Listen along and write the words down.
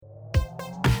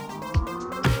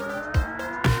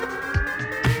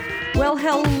Well,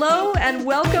 hello and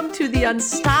welcome to the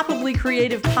Unstoppably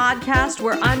Creative podcast,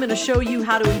 where I'm going to show you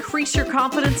how to increase your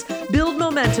confidence, build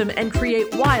momentum, and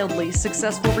create wildly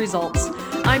successful results.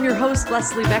 I'm your host,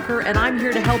 Leslie Becker, and I'm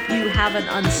here to help you have an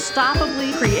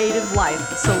unstoppably creative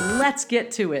life. So let's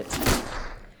get to it.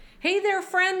 Hey there,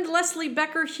 friend. Leslie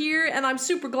Becker here, and I'm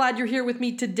super glad you're here with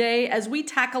me today as we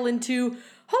tackle into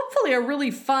hopefully a really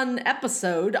fun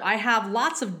episode. I have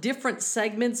lots of different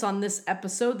segments on this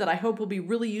episode that I hope will be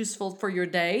really useful for your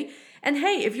day. And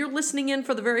hey, if you're listening in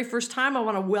for the very first time, I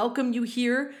want to welcome you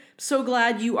here. So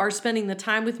glad you are spending the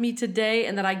time with me today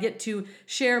and that I get to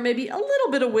share maybe a little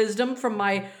bit of wisdom from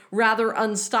my rather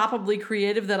unstoppably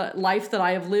creative life that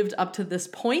I have lived up to this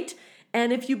point.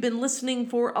 And if you've been listening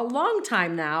for a long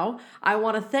time now, I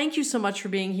want to thank you so much for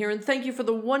being here and thank you for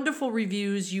the wonderful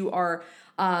reviews you are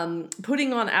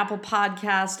putting on Apple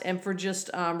Podcast and for just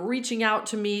reaching out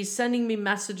to me, sending me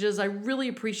messages. I really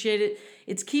appreciate it.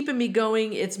 It's keeping me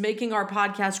going. It's making our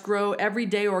podcast grow every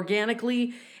day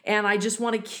organically. And I just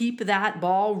want to keep that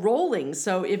ball rolling.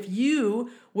 So if you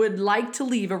would like to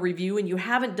leave a review and you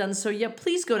haven't done so yet,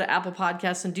 please go to Apple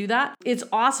Podcasts and do that. It's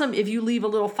awesome if you leave a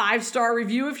little 5-star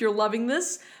review if you're loving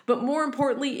this. But more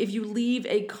importantly, if you leave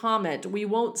a comment. We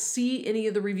won't see any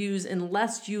of the reviews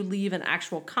unless you leave an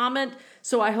actual comment.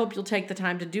 So I hope you'll take the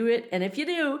time to do it. And if you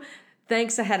do,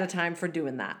 thanks ahead of time for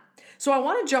doing that. So I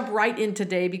want to jump right in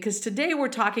today because today we're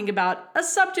talking about a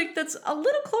subject that's a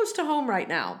little close to home right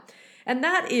now. And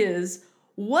that is,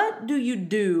 what do you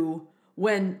do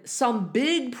when some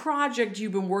big project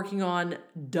you've been working on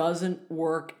doesn't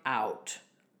work out?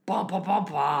 Bah, bah, bah,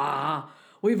 bah.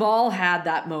 We've all had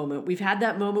that moment. We've had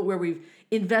that moment where we've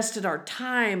invested our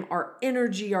time, our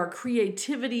energy, our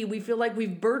creativity. We feel like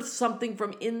we've birthed something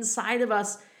from inside of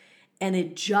us and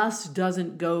it just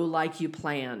doesn't go like you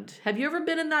planned. Have you ever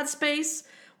been in that space?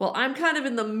 Well, I'm kind of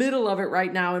in the middle of it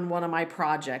right now in one of my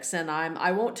projects, and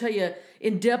I won't tell you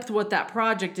in depth what that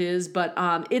project is, but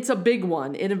it's a big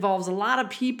one. It involves a lot of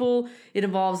people, it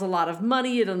involves a lot of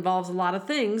money, it involves a lot of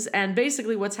things, and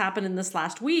basically what's happened in this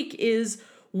last week is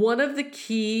one of the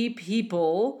key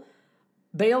people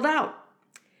bailed out.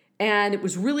 And it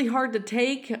was really hard to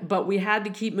take, but we had to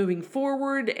keep moving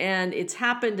forward, and it's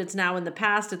happened. It's now in the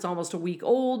past. It's almost a week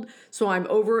old, so I'm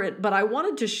over it. But I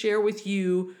wanted to share with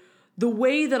you the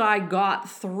way that I got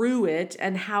through it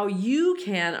and how you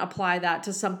can apply that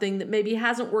to something that maybe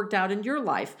hasn't worked out in your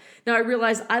life. Now, I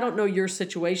realize I don't know your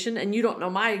situation, and you don't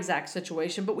know my exact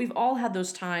situation, but we've all had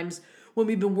those times when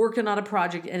we've been working on a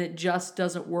project and it just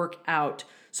doesn't work out.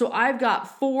 So I've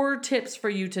got 4 tips for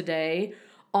you today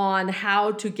on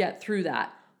how to get through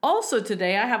that. Also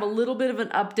today, I have a little bit of an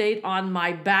update on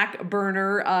my back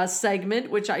burner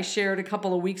segment, which I shared a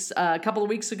couple of weeks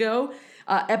ago.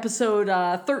 Episode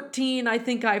 13, I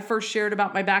think I first shared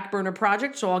about my back burner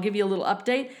project, so I'll give you a little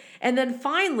update. And then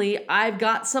finally, I've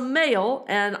got some mail,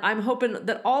 and I'm hoping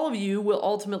that all of you will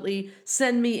ultimately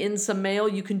send me in some mail.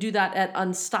 You can do that at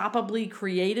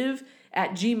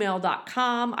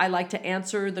unstoppablycreative@gmail.com. I like to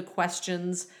answer the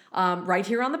questions right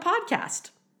here on the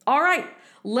podcast. All right,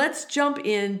 let's jump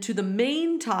into the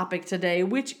main topic today,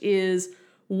 which is,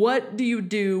 what do you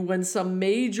do when some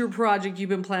major project you've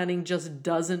been planning just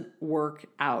doesn't work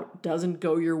out, doesn't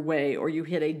go your way, or you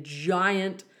hit a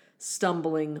giant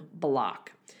stumbling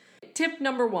block? Tip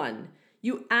number 1,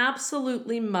 you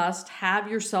absolutely must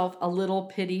have yourself a little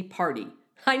pity party.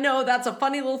 I know that's a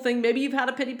funny little thing. Maybe you've had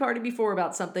a pity party before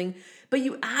about something, but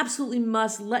you absolutely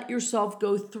must let yourself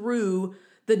go through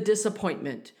the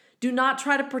disappointment. Do not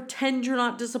try to pretend you're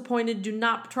not disappointed. Do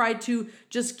not try to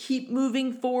just keep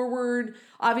moving forward.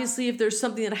 Obviously, if there's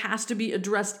something that has to be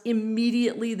addressed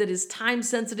immediately that is time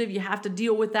sensitive, you have to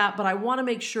deal with that. But I want to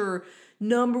make sure,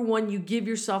 number 1, you give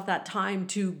yourself that time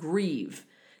to grieve.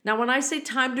 Now, when I say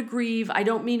time to grieve, I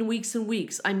don't mean weeks and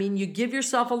weeks. I mean, you give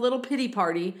yourself a little pity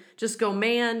party. Just go,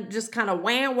 man, just kind of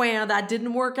wham, that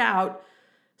didn't work out.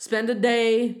 Spend a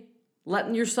day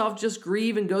letting yourself just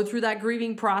grieve and go through that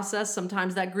grieving process.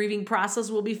 Sometimes that grieving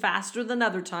process will be faster than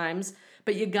other times,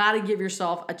 but you got to give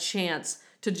yourself a chance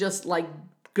to just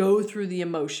go through the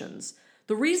emotions.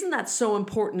 The reason that's so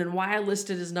important and why I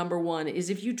listed as number 1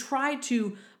 is if you try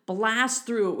to blast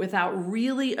through it without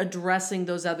really addressing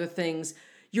those other things,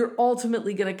 you're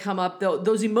ultimately going to come up,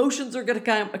 those emotions are going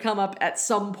to come up at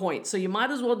some point. So you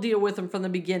might as well deal with them from the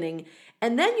beginning.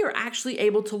 And then you're actually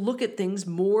able to look at things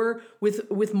more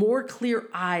with more clear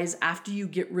eyes after you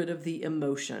get rid of the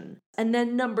emotion. And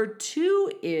then number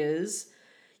 2 is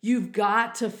you've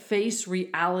got to face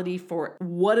reality for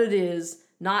what it is,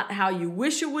 not how you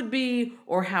wish it would be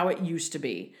or how it used to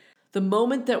be. The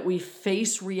moment that we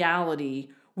face reality,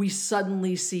 we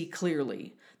suddenly see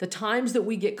clearly. The times that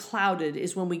we get clouded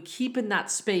is when we keep in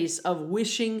that space of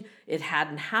wishing it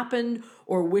hadn't happened,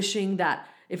 or wishing that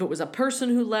if it was a person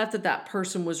who left, that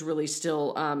person was really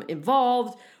still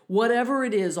involved. Whatever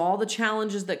it is, all the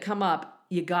challenges that come up,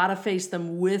 you got to face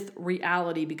them with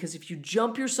reality, because if you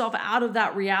jump yourself out of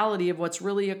that reality of what's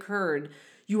really occurred,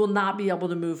 you will not be able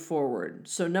to move forward.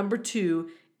 So number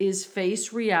 2 is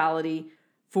face reality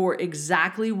for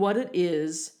exactly what it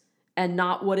is and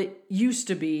not what it used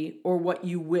to be or what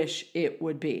you wish it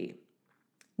would be.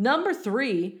 Number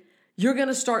 3, you're going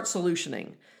to start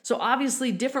solutioning. So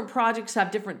obviously different projects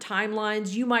have different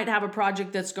timelines. You might have a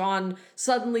project that's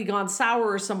suddenly gone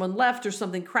sour, or someone left, or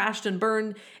something crashed and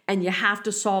burned, and you have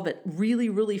to solve it really,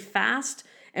 really fast.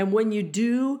 And when you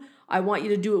do, I want you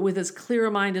to do it with as clear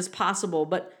a mind as possible.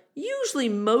 But usually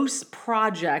most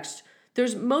projects,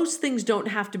 most things don't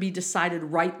have to be decided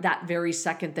right that very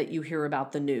second that you hear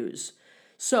about the news.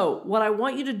 So what I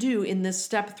want you to do in this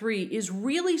step 3 is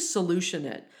really solution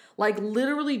it. Like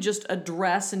literally just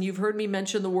address, and you've heard me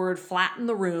mention the word flatten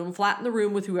the room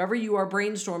with whoever you are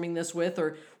brainstorming this with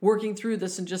or working through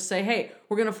this, and just say, hey,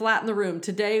 we're going to flatten the room.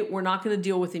 Today, we're not going to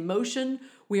deal with emotion.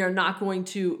 We are not going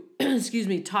to,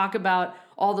 talk about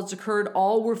all that's occurred.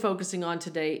 All we're focusing on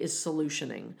today is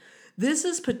solutioning. This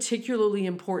is particularly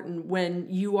important when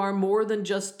you are more than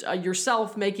just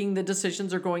yourself making the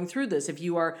decisions or going through this. If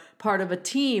you are part of a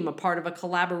team, a part of a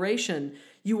collaboration,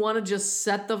 you want to just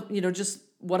set just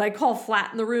what I call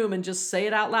flatten the room and just say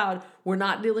it out loud. We're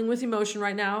not dealing with emotion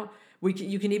right now.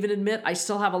 You can even admit, I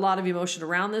still have a lot of emotion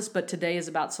around this, but today is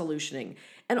about solutioning.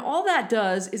 And all that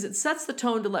does is it sets the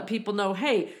tone to let people know,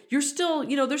 hey, you're still,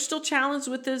 there's still challenge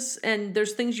with this, and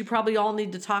there's things you probably all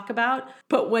need to talk about.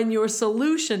 But when you're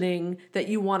solutioning, that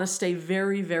you want to stay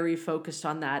very, very focused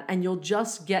on that, and you'll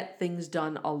just get things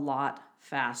done a lot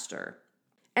faster.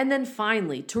 And then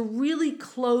finally, to really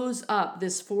close up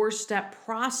this 4-step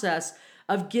process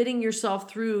of getting yourself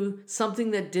through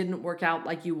something that didn't work out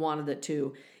like you wanted it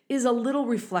to, is a little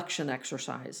reflection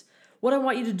exercise. What I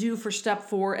want you to do for step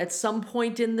 4 at some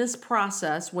point in this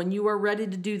process, when you are ready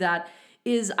to do that,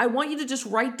 is I want you to just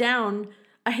write down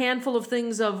a handful of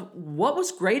things of what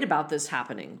was great about this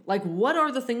happening. Like, what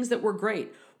are the things that were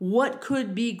great? What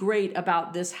could be great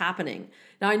about this happening?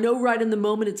 Now, I know right in the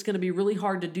moment it's going to be really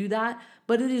hard to do that,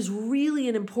 but it is really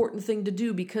an important thing to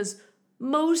do, because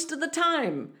most of the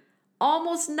time,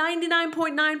 almost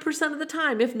 99.9% of the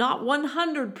time, if not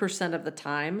 100% of the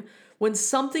time, when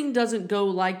something doesn't go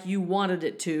like you wanted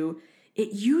it to,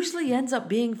 it usually ends up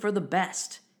being for the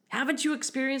best. Haven't you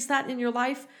experienced that in your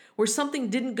life, where something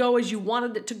didn't go as you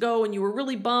wanted it to go and you were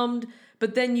really bummed,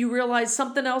 but then you realized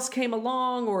something else came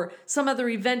along or some other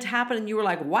event happened and you were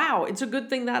like, wow, it's a good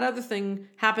thing that other thing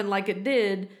happened like it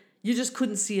did. You just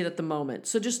couldn't see it at the moment.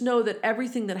 So just know that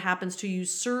everything that happens to you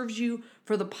serves you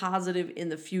for the positive in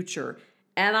the future.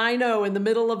 And I know in the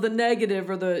middle of the negative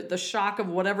or the shock of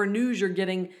whatever news you're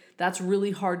getting, that's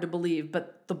really hard to believe.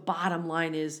 But the bottom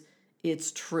line is,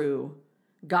 it's true.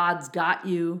 God's got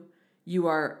you. You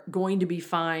are going to be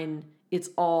fine. It's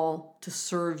all to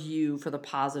serve you for the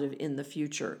positive in the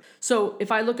future. So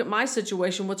if I look at my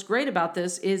situation, what's great about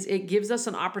this is it gives us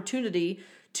an opportunity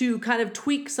to kind of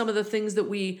tweak some of the things that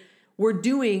we were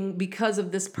doing because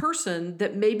of this person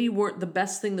that maybe weren't the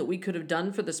best thing that we could have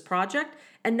done for this project.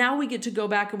 And now we get to go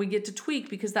back and we get to tweak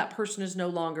because that person is no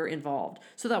longer involved.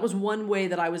 So that was one way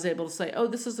that I was able to say, oh,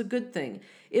 this is a good thing.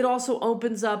 It also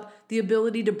opens up the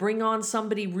ability to bring on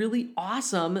somebody really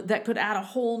awesome that could add a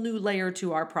whole new layer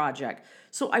to our project.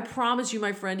 So I promise you,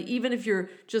 my friend, even if you're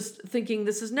just thinking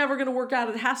this is never going to work out,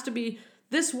 it has to be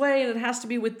this way and it has to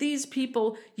be with these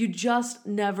people, you just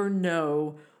never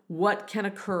know what can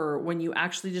occur when you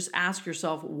actually just ask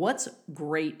yourself, what's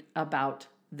great about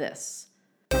this?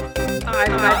 Well,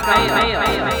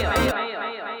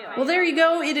 there you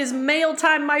go. It is mail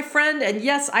time, my friend. And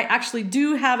yes, I actually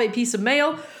do have a piece of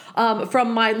mail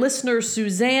from my listener,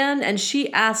 Suzanne. And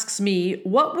she asks me,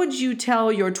 what would you tell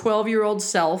your 12-year-old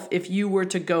self if you were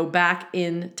to go back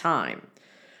in time?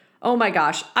 Oh my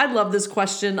gosh, I love this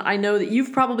question. I know that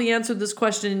you've probably answered this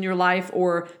question in your life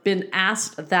or been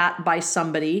asked that by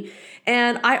somebody.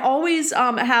 And I always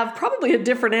have probably a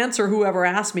different answer whoever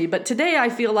asked me. But today I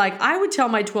feel like I would tell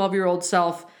my 12-year-old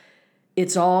self,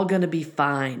 it's all going to be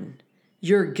fine.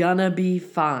 You're gonna be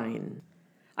fine.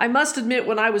 I must admit,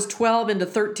 when I was 12 into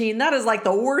 13, that is like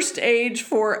the worst age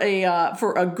for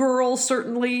a girl,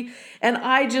 certainly. And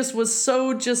I just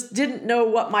didn't know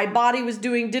what my body was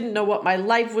doing, didn't know what my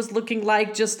life was looking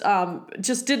like, just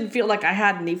didn't feel like I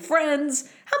had any friends.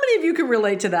 How many of you can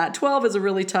relate to that? 12 is a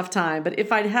really tough time. But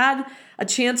if I'd had a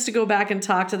chance to go back and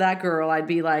talk to that girl, I'd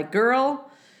be like, girl,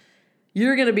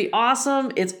 You're going to be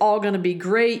awesome. It's all going to be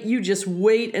great. You just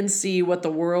wait and see what the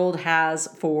world has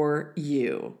for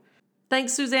you.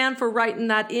 Thanks, Suzanne, for writing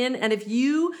that in. And if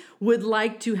you would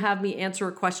like to have me answer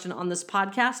a question on this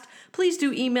podcast, please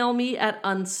do email me at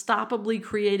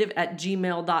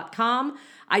unstoppablycreative@gmail.com.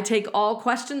 I take all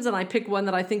questions and I pick one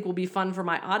that I think will be fun for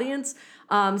my audience.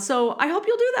 So I hope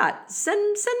you'll do that. Send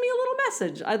me a little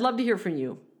message. I'd love to hear from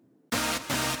you.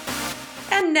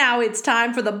 And now it's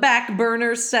time for the back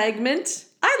burner segment.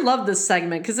 I love this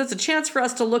segment because it's a chance for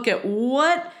us to look at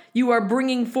what you are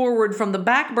bringing forward from the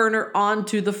back burner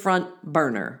onto the front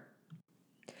burner.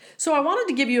 So I wanted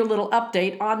to give you a little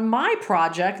update on my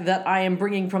project that I am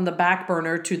bringing from the back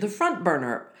burner to the front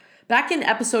burner. Back in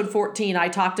episode 14, I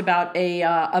talked about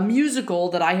a musical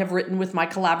that I have written with my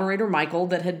collaborator, Michael,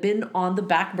 that had been on the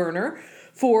back burner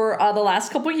for the last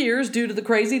couple of years due to the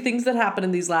crazy things that happened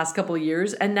in these last couple of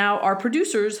years. And now our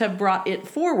producers have brought it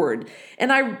forward.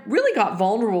 And I really got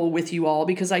vulnerable with you all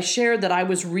because I shared that I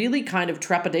was really kind of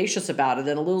trepidatious about it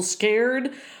and a little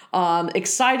scared,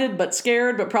 excited but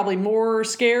scared, but probably more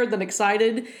scared than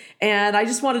excited. And I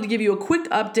just wanted to give you a quick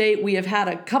update. We have had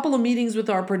a couple of meetings with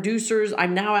our producers.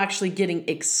 I'm now actually getting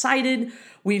excited.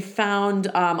 We've found,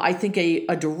 I think,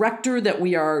 a director that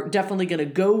we are definitely going to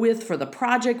go with for the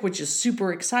project, which is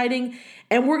super exciting.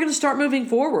 And we're going to start moving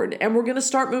forward. And we're going to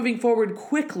start moving forward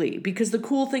quickly because the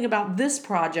cool thing about this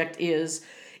project is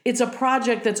it's a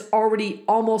project that's already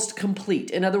almost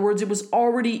complete. In other words, it was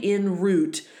already en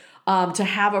route to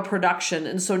have a production.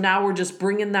 And so now we're just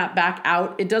bringing that back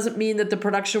out. It doesn't mean that the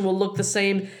production will look the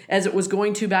same as it was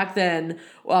going to back then.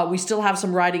 We still have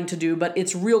some writing to do, but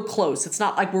it's real close. It's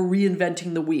not like we're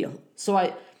reinventing the wheel.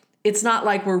 It's not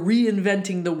like we're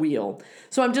reinventing the wheel.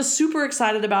 So I'm just super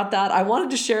excited about that. I wanted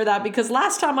to share that because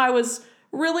last time I was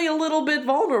really a little bit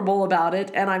vulnerable about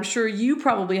it. And I'm sure you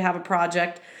probably have a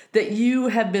project that you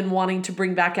have been wanting to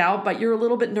bring back out, but you're a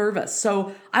little bit nervous.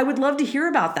 So I would love to hear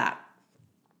about that.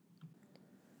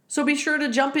 So be sure to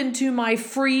jump into my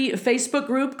free Facebook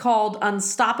group called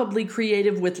Unstoppably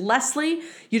Creative with Leslie.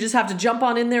 You just have to jump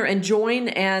on in there and join.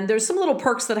 And there's some little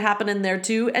perks that happen in there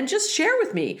too. And just share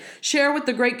with me. Share with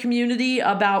the great community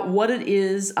about what it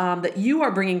is that you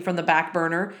are bringing from the back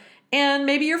burner and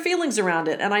maybe your feelings around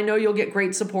it. And I know you'll get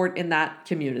great support in that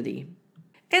community.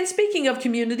 And speaking of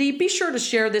community, be sure to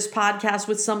share this podcast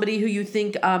with somebody who you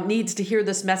think needs to hear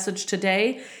this message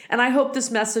today. And I hope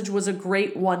this message was a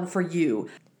great one for you.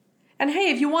 And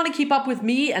hey, if you want to keep up with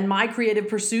me and my creative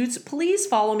pursuits, please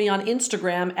follow me on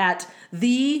Instagram at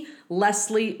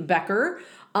 @TheLeslieBecker.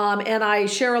 And I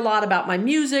share a lot about my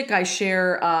music. I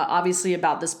share, obviously,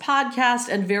 about this podcast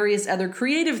and various other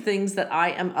creative things that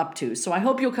I am up to. So I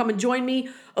hope you'll come and join me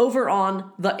over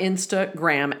on the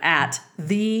Instagram at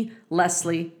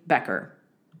 @TheLeslieBecker.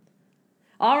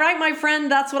 All right, my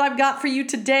friend, that's what I've got for you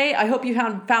today. I hope you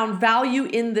found value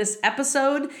in this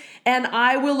episode, and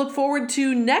I will look forward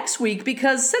to next week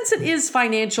because since it is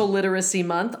Financial Literacy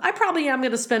Month, I probably am going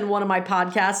to spend one of my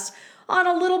podcasts on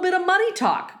a little bit of money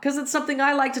talk because it's something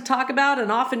I like to talk about,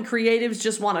 and often creatives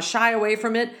just want to shy away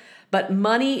from it. But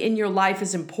money in your life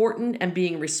is important, and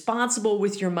being responsible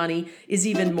with your money is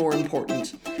even more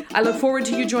important. I look forward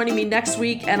to you joining me next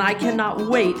week, and I cannot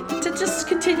wait to just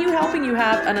continue helping you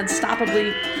have an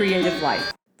unstoppably creative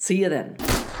life. See you then.